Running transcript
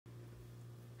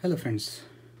Hello friends,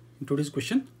 in today's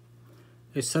question,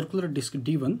 a circular disk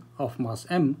D1 of mass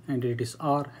m and radius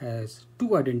r has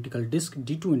two identical disks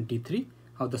D2 and D3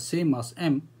 of the same mass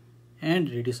m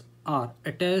and radius r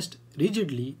attached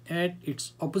rigidly at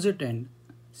its opposite end.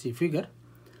 See figure.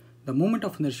 The moment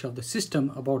of inertia of the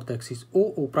system about the axis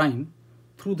OO prime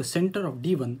through the center of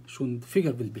D1 shown in the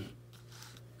figure will be.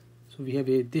 So we have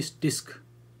this disk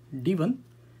D1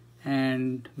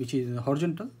 and which is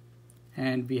horizontal,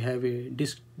 and we have a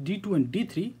disk D2 and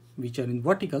D3 which are in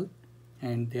vertical,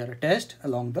 and they are attached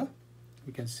along the,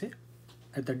 we can say,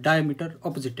 at the diameter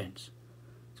opposite ends.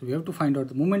 So we have to find out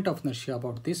the moment of inertia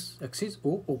about this axis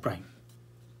OO prime.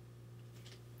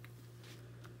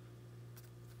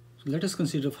 So let us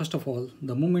consider first of all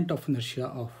the moment of inertia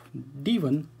of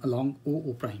D1 along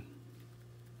OO prime.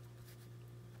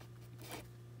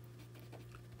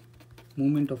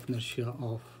 Moment of inertia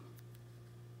of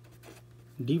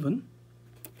D1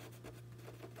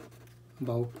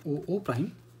 about OO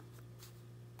prime,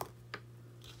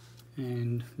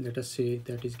 and let us say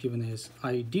that is given as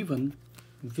I D1,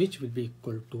 which will be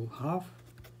equal to half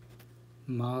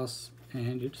mass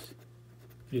and its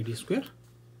radius square.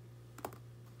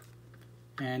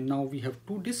 And now we have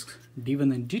two disks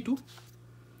D1 and D2.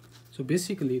 So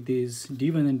basically these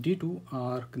D1 and D2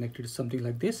 are connected something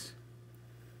like this.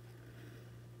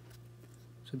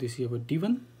 So this is our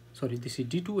D1, sorry, this is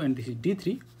D2 and this is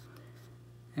D3,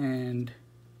 and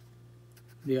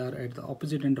they are at the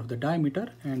opposite end of the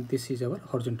diameter, and this is our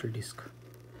horizontal disk.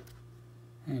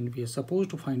 And we are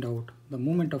supposed to find out the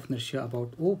moment of inertia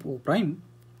about OO prime.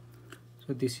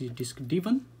 So this is disk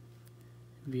D1,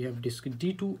 we have disk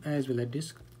D2 as well as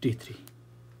disk D3.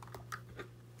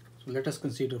 So let us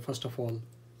consider first of all,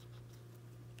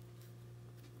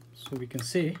 so we can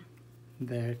say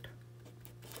that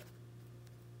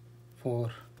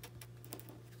for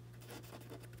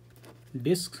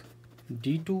disks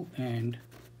D2 and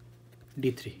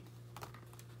D3.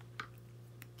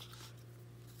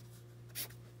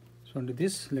 So under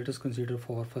this, let us consider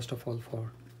for first of all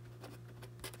for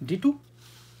D2.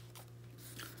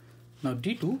 Now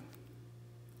D2,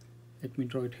 let me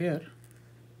draw it here,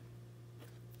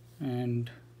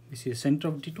 and this is center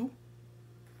of D2,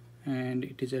 and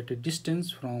it is at a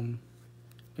distance from,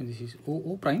 and this is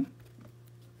OO prime.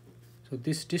 So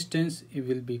this distance, it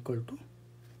will be equal to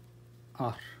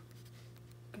R,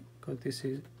 okay, because this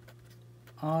is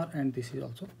R and this is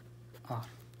also R.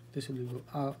 This will be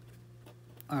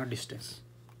R distance.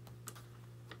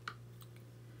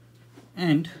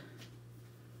 And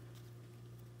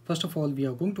first of all, we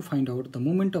are going to find out the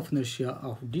moment of inertia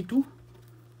of D2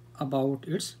 about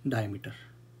its diameter.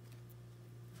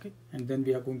 Okay, and then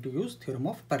we are going to use theorem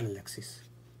of parallel axis.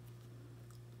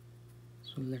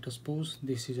 So let us suppose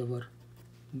this is our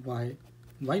y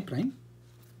prime.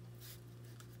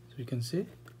 So we can say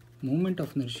moment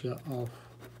of inertia of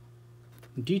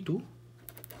D2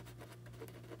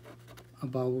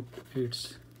 about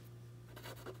its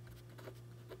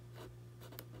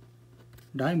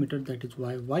diameter, that is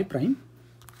y prime.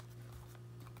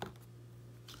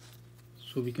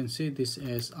 So we can say this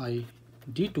as I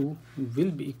D2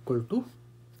 will be equal to,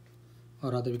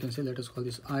 or rather we can say, let us call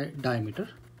this I diameter,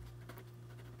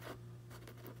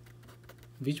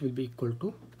 which will be equal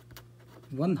to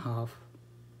 1/2,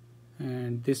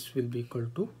 and this will be equal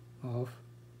to of,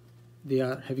 they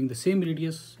are having the same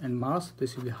radius and mass,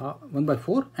 this will be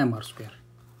 1/4 mr square.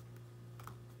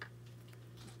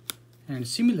 And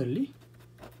similarly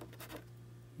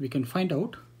we can find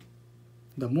out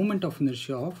the moment of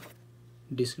inertia of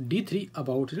disk D3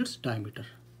 about its diameter.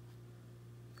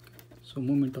 So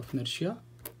moment of inertia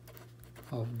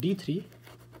of D3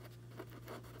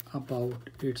 about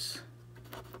its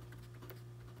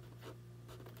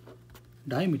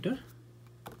diameter,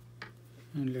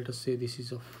 and let us say this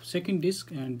is of second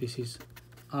disk and this is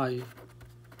I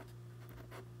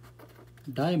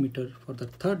diameter for the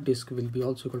third disk will be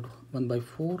also equal to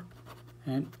 1/4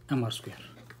 and mr square.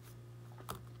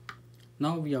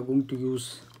 Now we are going to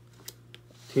use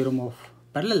theorem of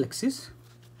parallel axis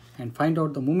and find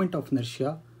out the moment of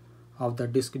inertia of the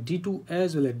disk D2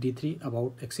 as well as D3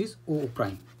 about axis OO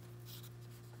prime.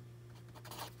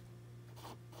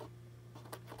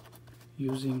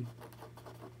 Using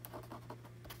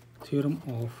theorem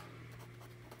of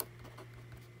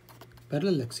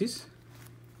parallel axis,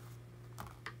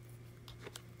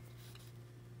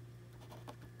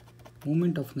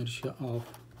 moment of inertia of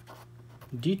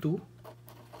D2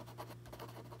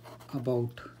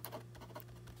 about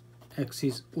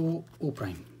axis OO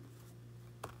prime.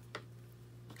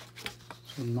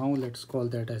 So now let's call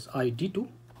that as I D2.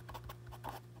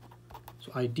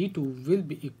 So I D2 will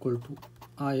be equal to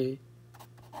I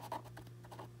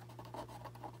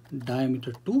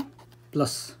diameter 2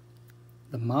 plus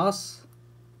the mass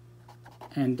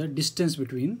and the distance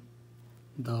between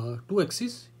the two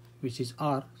axes, which is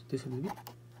r. This will be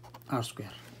r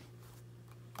square.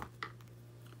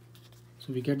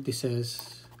 So we get this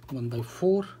as 1 by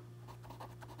 4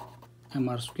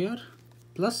 mr square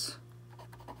plus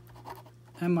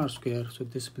mr square. So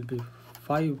this will be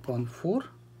 5 upon 4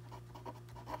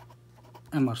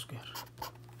 mr square.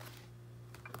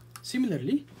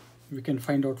 Similarly, we can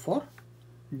find out for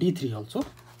D3 also.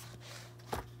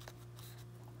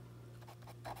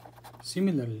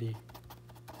 Similarly,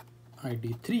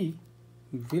 ID3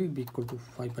 will be equal to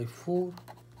 5 by 4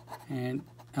 and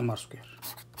mr square.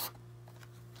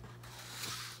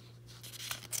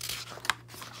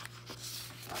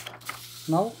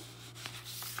 Now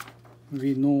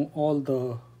we know all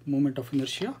the moment of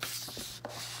inertia.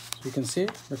 So we can say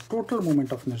the total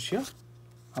moment of inertia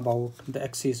about the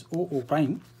axis OO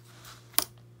prime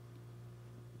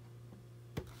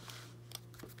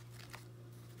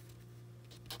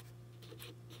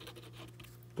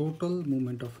total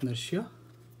moment of inertia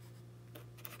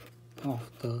of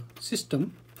the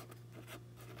system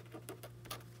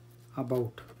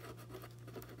about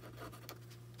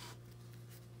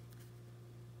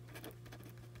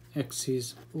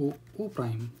axis OO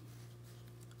prime,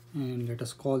 and let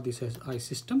us call this as I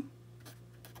system.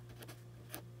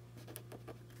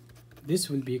 This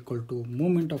will be equal to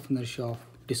moment of inertia of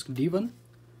disk D1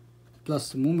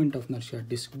 plus moment of inertia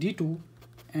disk D2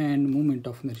 and moment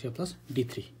of inertia plus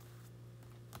D3.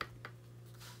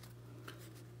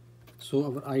 So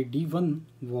our ID1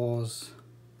 was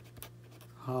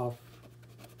half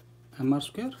mr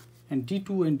square and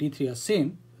D2 and D3 are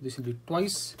same. This will be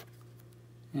twice,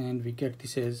 and we get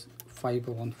this as 5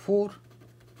 upon 4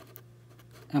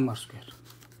 mr square.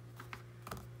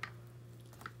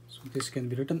 So this can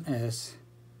be written as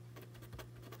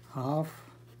half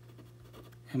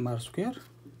mr square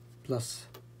plus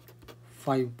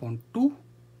 5 upon 2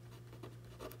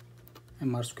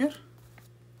 mr square.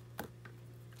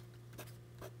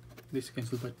 This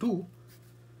cancels by 2.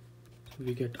 So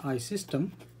we get I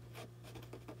system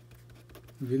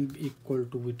will be equal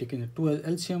to, we taken a 2 as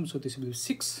LCM, so this will be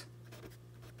 6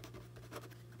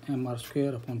 mr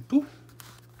square upon 2.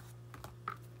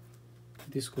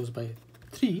 This goes by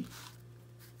 3.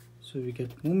 So we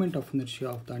get moment of inertia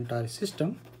of the entire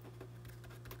system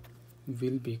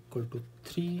will be equal to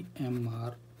 3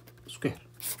 mr square.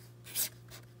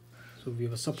 So we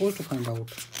were supposed to find out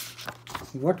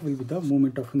what will be the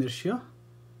moment of inertia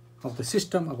of the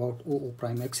system about OO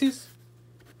prime axis.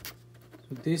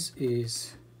 So this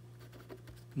is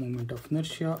moment of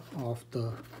inertia of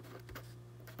the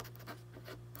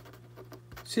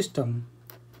system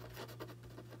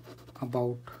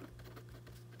about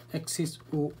axis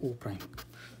OO prime,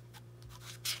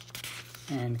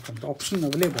 and from the option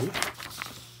available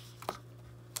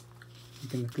you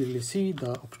can clearly see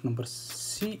the option number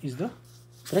C is the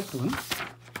correct one.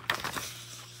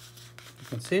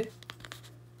 You can say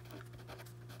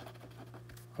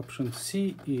option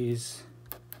C is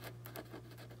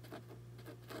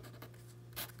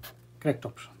correct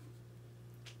option.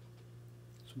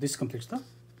 So this completes the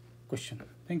question.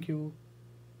 Thank you.